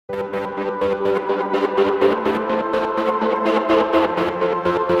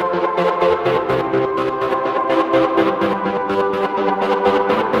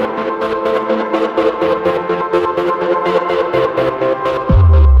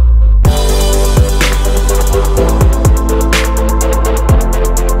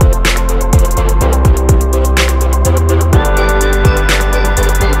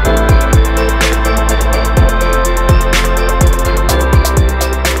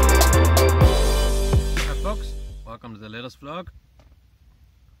Vlog.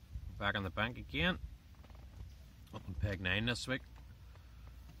 Back on the bank again, up on peg 9 this week.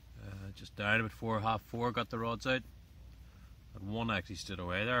 Just down about 4, half 4, got the rods out, and one actually stood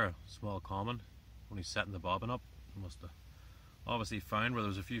away there, a small common, only setting the bobbin up. Must have obviously found where there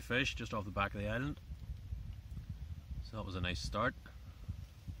was a few fish just off the back of the island, so that was a nice start.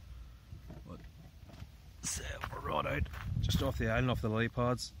 But set a rod out just off the island, off the lily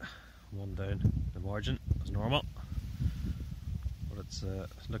pods, one down the margin as normal. But it's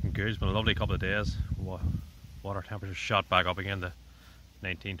looking good. It's been a lovely couple of days. Water temperature shot back up again to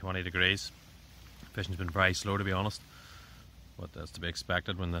 19-20 degrees. Fishing's been very slow, to be honest, but that's to be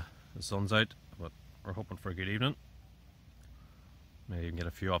expected when the sun's out. But we're hoping for a good evening. Maybe even get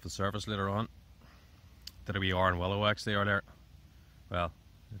a few off the surface later on. Did a wee hour in willow actually earlier. Well,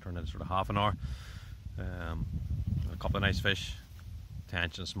 it turned into sort of half an hour. A couple of nice fish,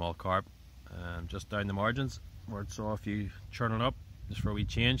 tension, small carp, and just down the margins where it saw a few churning up just for a wee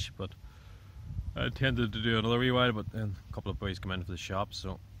change. But I intended to do another wee while, but then a couple of boys come in for the shop,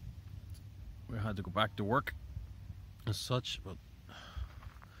 so we had to go back to work as such. But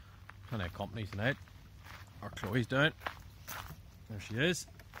plenty of company tonight. Our Chloe's down. There she is.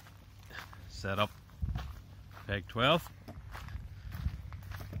 Set up peg 12.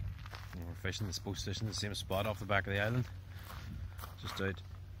 And we're fishing the supposed fishing the same spot off the back of the island, just out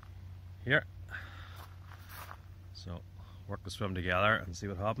here. So work the swim together and see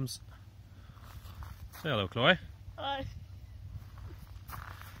what happens. Say hello, Chloe. Hi.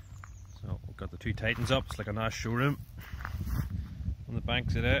 So we've got the two Titans up. It's like a nice showroom on the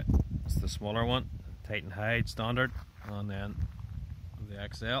bank today. It's the smaller one, Titan Hide standard, and then the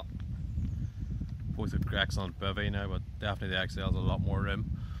XL. Both with excellent bevy now, but definitely the XL has a lot more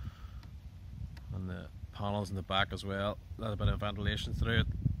room. And the panels in the back as well. A little bit of ventilation through it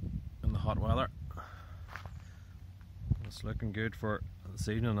in the hot weather. It's looking good for this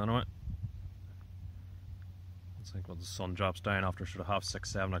evening anyway. I think when the sun drops down after sort of half 6,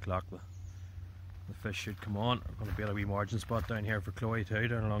 7 o'clock, the fish should come on. We're going to be at a wee margin spot down here for Chloe too,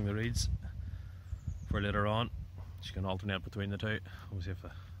 down along the reeds for later on. She can alternate between the two. Obviously if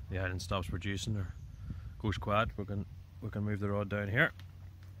the island stops producing or goes quiet, we can move the rod down here.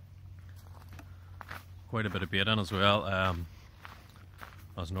 Quite a bit of bait in as well,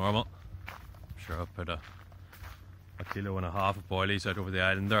 as normal. I'm sure I'll put a 1.5 kilos of boilies out over the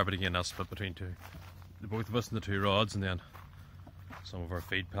island there, but again that's split between both of us and the two rods, and then some of our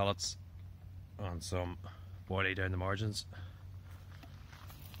feed pellets and some boilie down the margins.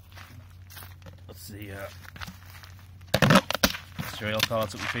 That's the cereal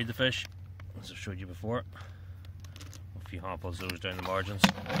pellets that we feed the fish, as I've showed you before. A few handfuls of those down the margins,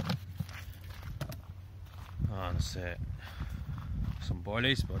 and some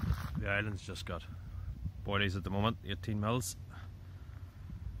boilies, but the island's just got boilies at the moment, 18 mils.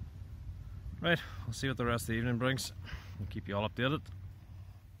 Right, we'll see what the rest of the evening brings. We'll keep you all updated.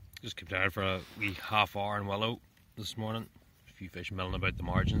 Just kept down for a wee half hour in willow this morning. A few fish milling about the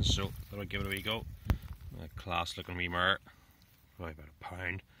margins, so thought I'd give it a wee go. A class looking wee mare, probably about a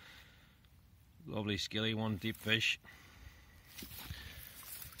pound. Lovely scaley one, deep fish.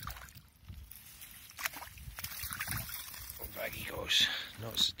 Back he goes. No,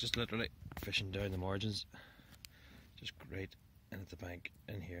 it's just literally fishing down the margins. Just great in at the bank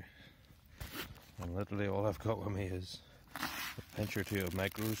in here. And literally all I've got with me is a pinch or two of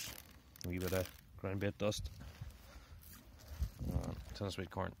micros, a wee bit of ground bait dust, tin of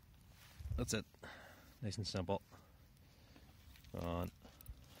sweet corn. That's it. Nice and simple. And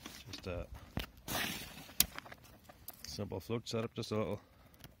just a simple float setup, just a little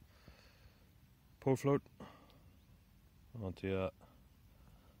pole float onto a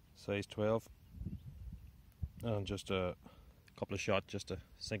size 12, and just a couple of shots just to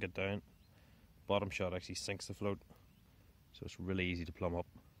sink it down. Bottom shot actually sinks the float, so it's really easy to plumb up.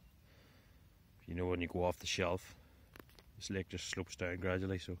 You know, when you go off the shelf, this lake just slopes down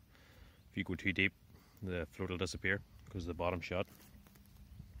gradually, so if you go too deep, the float will disappear because of the bottom shot.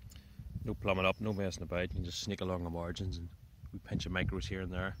 No plumbing up, no messing about. You can just sneak along the margins and we pinch of micros here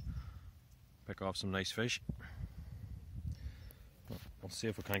and there, pick off some nice fish. We'll see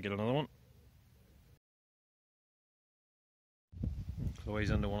if we can't get another one. Chloe's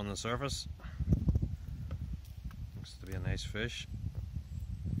into one on the surface. Looks to be a nice fish.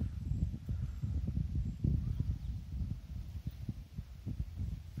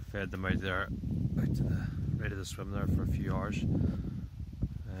 Fed them out there, out to the right of the swim there for a few hours.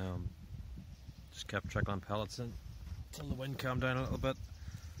 Just kept trickling pellets in until the wind calmed down a little bit.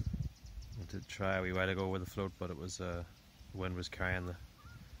 I did try a wee while ago with the float, but it was the wind was carrying the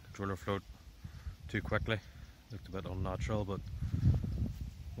controller float too quickly. Looked a bit unnatural, but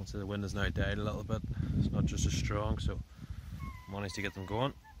once the wind has now died a little bit, it's not just as strong, so I managed to get them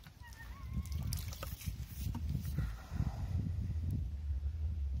going.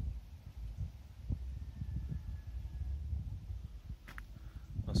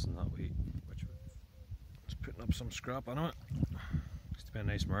 Listen, that wee just putting up some scrap on it. Used to be a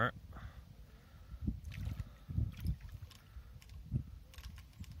nice mirror.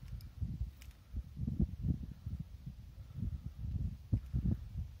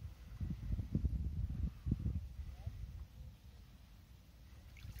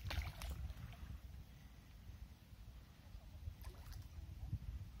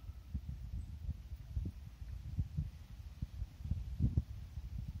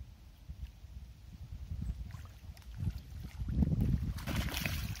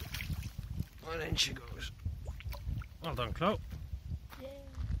 And in she goes. Well done, Chloe. Yeah.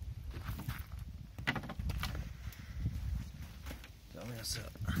 Tell me that's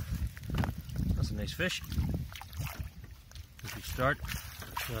a nice fish. Good start.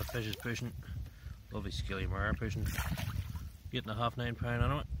 So that fish is pushing. Lovely scaley mirror pushing 8.5, 9 pound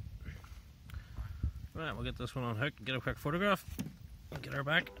on it. Right, we'll get this one on hook, get a quick photograph, and get her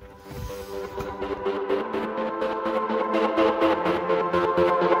back.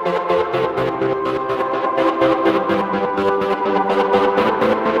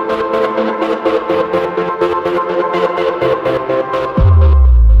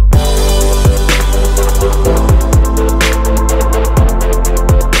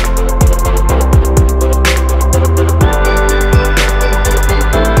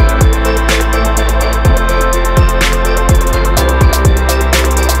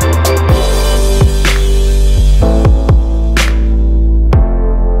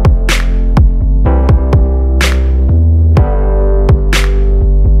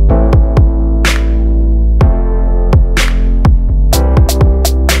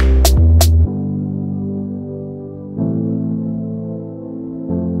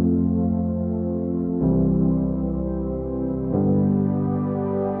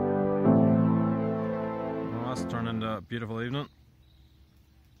 Beautiful evening.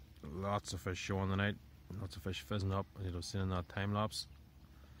 Lots of fish showing tonight. Lots of fish fizzing up, as you'll have seen in that time lapse.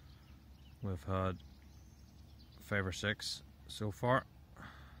 We've had 5 or 6 so far.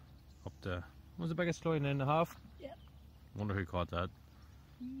 Up to, what was the biggest, Chloe? 9.5? Yeah. Wonder who caught that.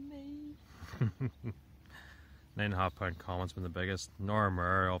 Me. 9.5 pound common's been the biggest.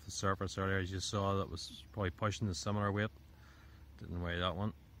 Normer off the surface earlier, as you saw, that was probably pushing the similar weight. Didn't weigh that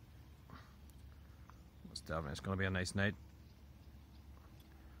one. It's going to be a nice night.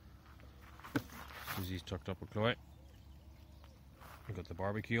 Susie's tucked up with Chloe. We've got the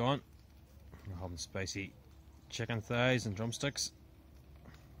barbecue on. We're having spicy chicken thighs and drumsticks.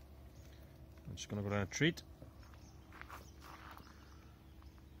 I'm just going to go down a treat.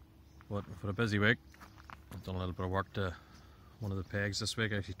 But for a busy week, I've done a little bit of work to one of the pegs this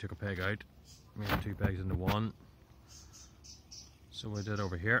week. I actually took a peg out, made 2 pegs into one. So we did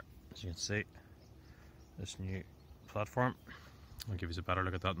over here, as you can see. This new platform. I'll give you a better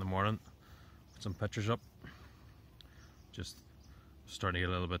look at that in the morning. Put some pictures up. Just starting to get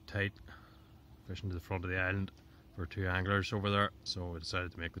a little bit tight. Fishing to the front of the island for 2 anglers over there. So we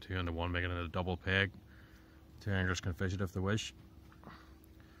decided to make the 2 into 1, making it a double peg. 2 anglers can fish it if they wish.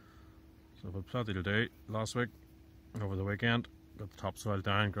 So we've had plenty to do last week, over the weekend. Got the topsoil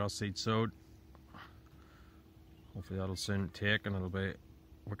down, grass seed sowed. Hopefully that'll soon take, and it'll be a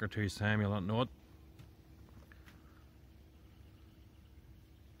week or two's time, you'll not know it.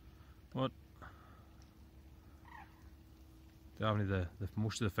 But definitely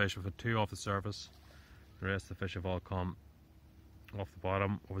most of the fish, we've had 2 off the surface. The rest of the fish have all come off the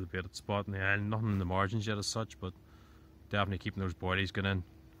bottom over the baited spot in the island. Nothing in the margins yet as such, but definitely keeping those boilies going in.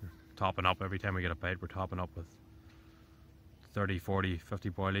 We're topping up every time we get a bite. We're topping up with 30, 40, 50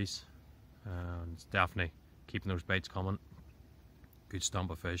 boilies. And it's definitely keeping those bites coming. Good stump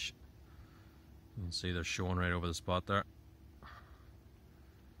of fish. You can see they're showing right over the spot there.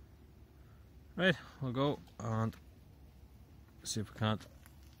 Right, we'll go and see if we can't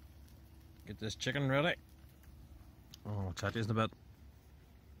get this chicken ready. Oh, I'll chat to you in a bit.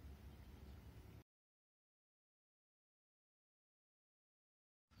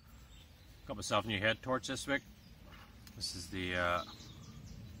 Got myself a new Headtorch this week. This is the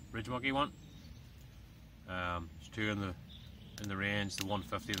Ridgemonkey one. There's two in the range, the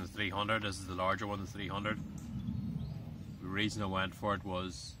 150 and the 300. This is the larger one, the 300. The reason I went for it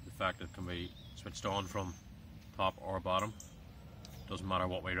was the fact that it can be switched on from top or bottom. Doesn't matter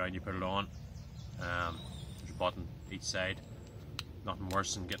what way round you put it on. There's a button each side. Nothing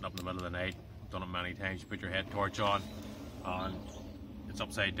worse than getting up in the middle of the night. I've done it many times. You put your Headtorch on and it's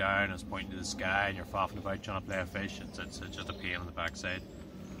upside down, it's pointing to the sky, and you're faffing about trying to play a fish. It's just a pain on the backside.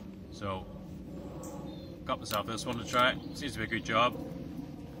 So, got myself this one to try. Seems to be a good job.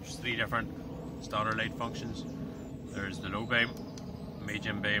 There's three different starter light functions. There's the low beam,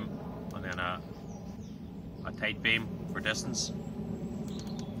 medium beam, and then a tight beam for distance.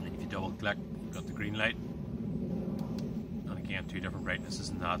 And if you double click, you've got the green light. And again, two different brightnesses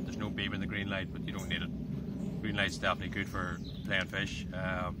in that. There's no beam in the green light, but you don't need it. Green light's definitely good for playing fish.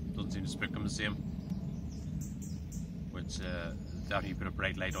 Doesn't seem to spook them the same. Which definitely put a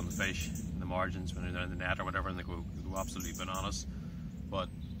bright light on the fish in the margins when they're in the net or whatever, and they go absolutely bananas. But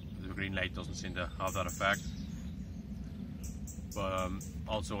the green light doesn't seem to have that effect. But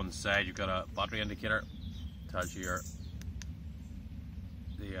also on the side you've got a battery indicator. Tells you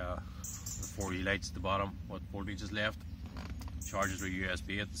the 4E lights at the bottom, what voltage is left. Charges with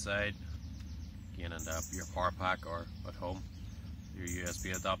USB at the side. Again, and your power pack, or at home your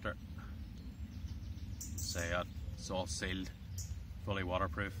USB adapter. Say it's all sealed, fully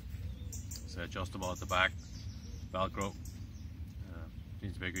waterproof. It's adjustable at the back, Velcro.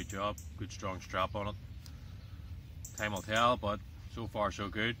 Seems to be a good job. Good strong strap on it. Time will tell, but so far so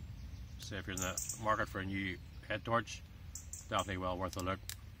good. So if you're in the market for a new Headtorch, definitely well worth a look.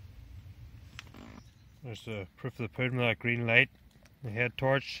 There's the proof of the pudding with that green light. The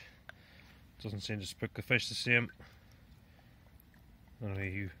Headtorch doesn't seem to spook the fish the same. Only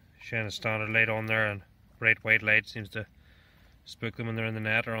you shine a standard light on there, and bright white light seems to spook them when they're in the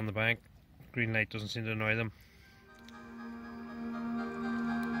net or on the bank. Green light doesn't seem to annoy them.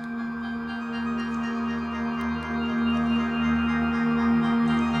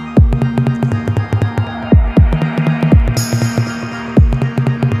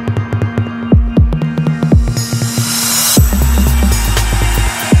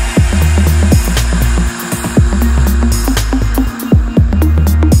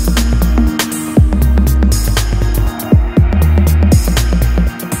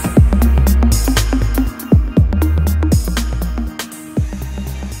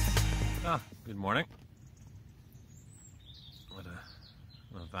 Good morning. What an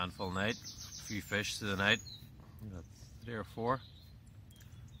eventful night. A few fish through the night. Got 3 or 4.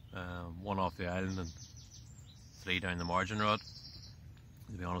 One off the island and 3 down the margin rod.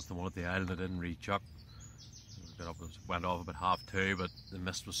 To be honest, the one at the island I didn't re-chuck. Went off about 2:30, but the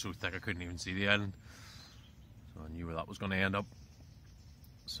mist was so thick I couldn't even see the island. So I knew where that was going to end up.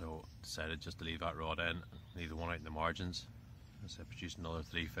 So decided just to leave that rod in, leave the one out in the margins. So I produced another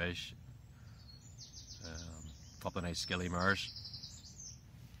 3 fish. Couple of nice scilly mirrors.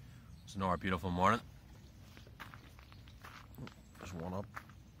 It's another beautiful morning. There's one up.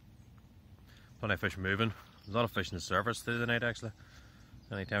 Plenty of fish moving. There's a lot of fish in the surface through the night actually.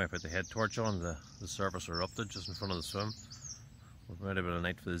 Anytime I put the Headtorch on, the surface erupted just in front of the swim. We've made a bit of a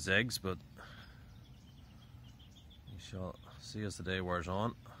night for the zigs, but you shall see as the day wears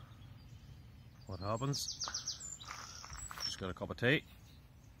on what happens. Just got a cup of tea.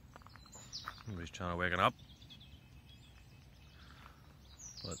 Somebody's trying to waken up.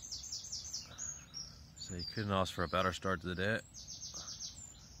 But so you couldn't ask for a better start to the day.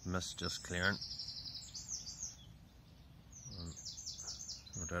 Mist just clearing. And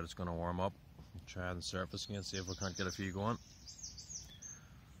no doubt it's going to warm up. Try on the surface again, see if we can't get a few going.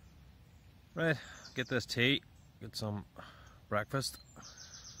 Right, get this tea, get some breakfast.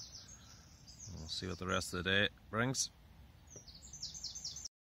 We'll see what the rest of the day brings.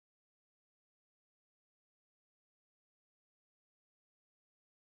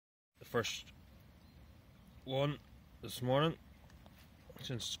 The first one this morning,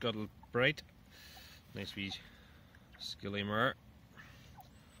 since it's got a bright, nice wee scilly mirror,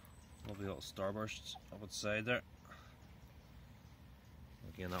 lovely little starbursts up at the side there.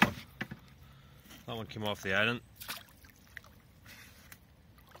 Again, that one came off the island,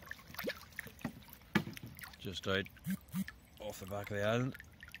 just out off the back of the island.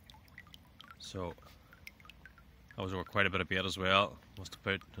 So I was over quite a bit of bait as well. Must have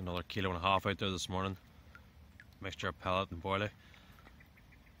put another 1.5 kilos out there this morning. Mixture of pellet and boilie.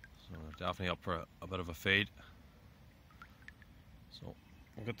 So they're definitely up for a bit of a feed. So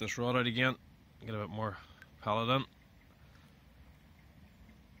we'll get this rod out again, get a bit more pellet in.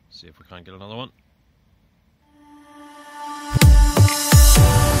 See if we can't get another one.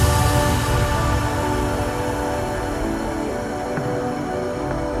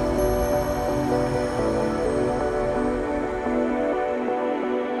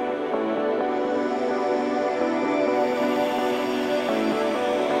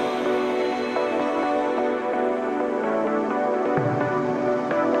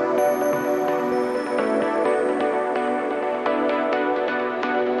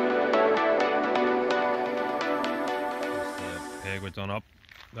 Done up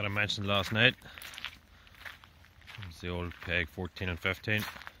that I mentioned last night. It's the old peg 14 and 15,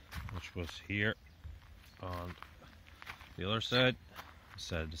 which was here on the other side.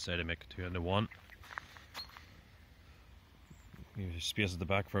 So I decided to make it 2 into 1. Use space at the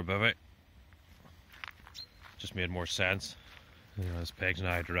back for a bivvy. Just made more sense. You know, this peg's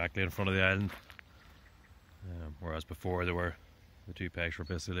now directly in front of the island, whereas before the 2 pegs were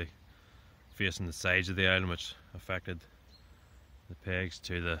basically facing the sides of the island, which affected the pegs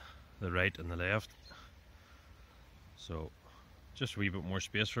to the right and the left. So just a wee bit more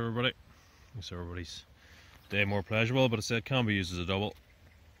space for everybody, so everybody's day more pleasurable, but I said it can be used as a double.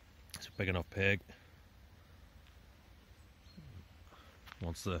 It's a big enough peg.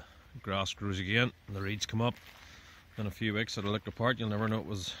 Once the grass grows again and the reeds come up in a few weeks, it'll look apart. You'll never know it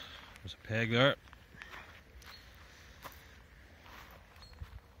was a peg there.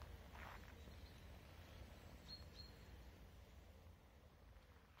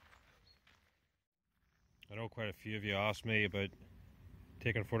 I know quite a few of you asked me about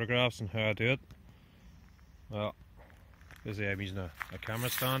taking photographs and how I do it. Well, basically I'm using a camera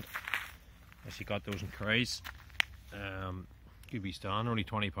stand. Actually got those in Curry's. Good wee stand, only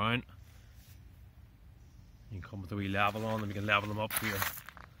 £20. You can come with a wee level on them, you can level them up for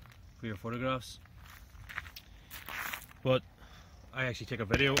your photographs. But I actually take a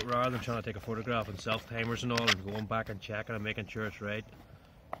video rather than trying to take a photograph and self-timers and all and going back and checking and making sure it's right.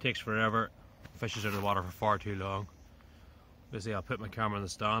 It takes forever. Fishes out of the water for far too long. Basically I'll put my camera in the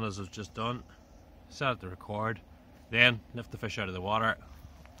stand as I've just done, set it to record, then lift the fish out of the water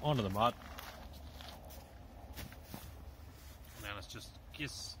onto the mat, and then it's just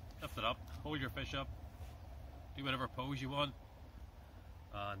lift it up, hold your fish up, do whatever pose you want,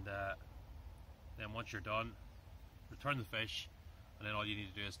 and then once you're done, return the fish, and then all you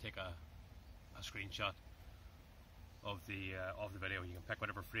need to do is take a screenshot of the video. You can pick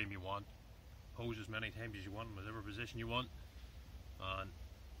whatever frame you want, pose as many times as you want, in whatever position you want, and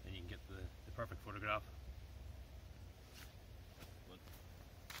then you can get the perfect photograph. But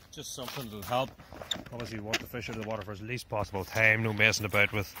just something that'll help. Obviously you want the fish out of the water for as least possible time, no messing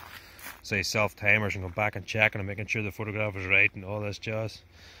about with, say, self-timers and going back and checking and making sure the photograph is right and all this jazz.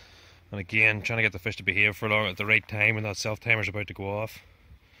 And again, trying to get the fish to behave for long at the right time when that self-timer's about to go off.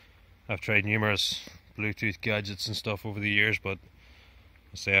 I've tried numerous Bluetooth gadgets and stuff over the years, but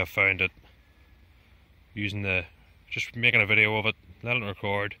I say I've found that just making a video of it, let it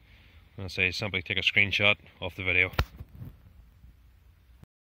record, and I say simply take a screenshot of the video.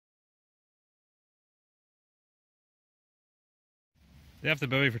 Left the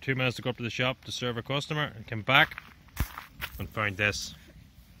bivvy for 2 minutes to go up to the shop to serve a customer and came back and found this.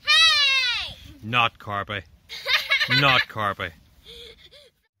 Hey! Not carpy. Not carpy.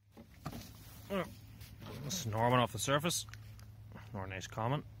 This is Norman off the surface. Or a nice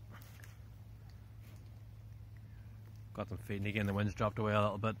comment. Got them feeding again, the wind's dropped away a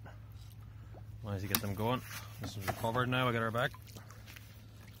little bit. Managed to get them going. This is recovered now, I got her back.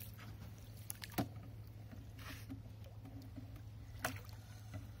 There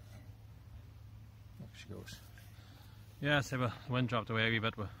she goes. Yeah, so the wind dropped away a wee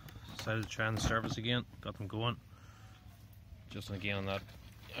bit, we decided to try on the surface again, got them going. Just again on that,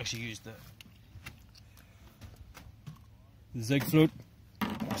 actually used the zig float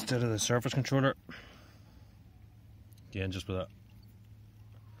instead of the surface controller. Again, just with that,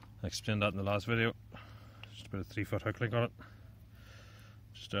 I explained that in the last video. Just about a 3-foot hook link on it.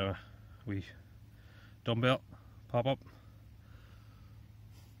 Just a wee dumbbell pop up.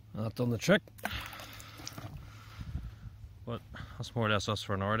 And that's done the trick. But that's more or less us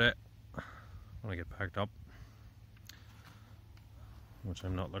for an hour day. When I get packed up, which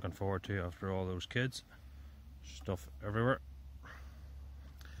I'm not looking forward to after all those kids. Stuff everywhere.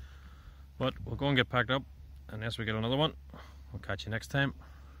 But we'll go and get packed up. Unless we get another one, we'll catch you next time.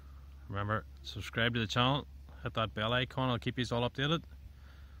 Remember, subscribe to the channel, hit that bell icon, I'll keep you all updated.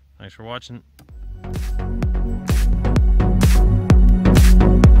 Thanks for watching.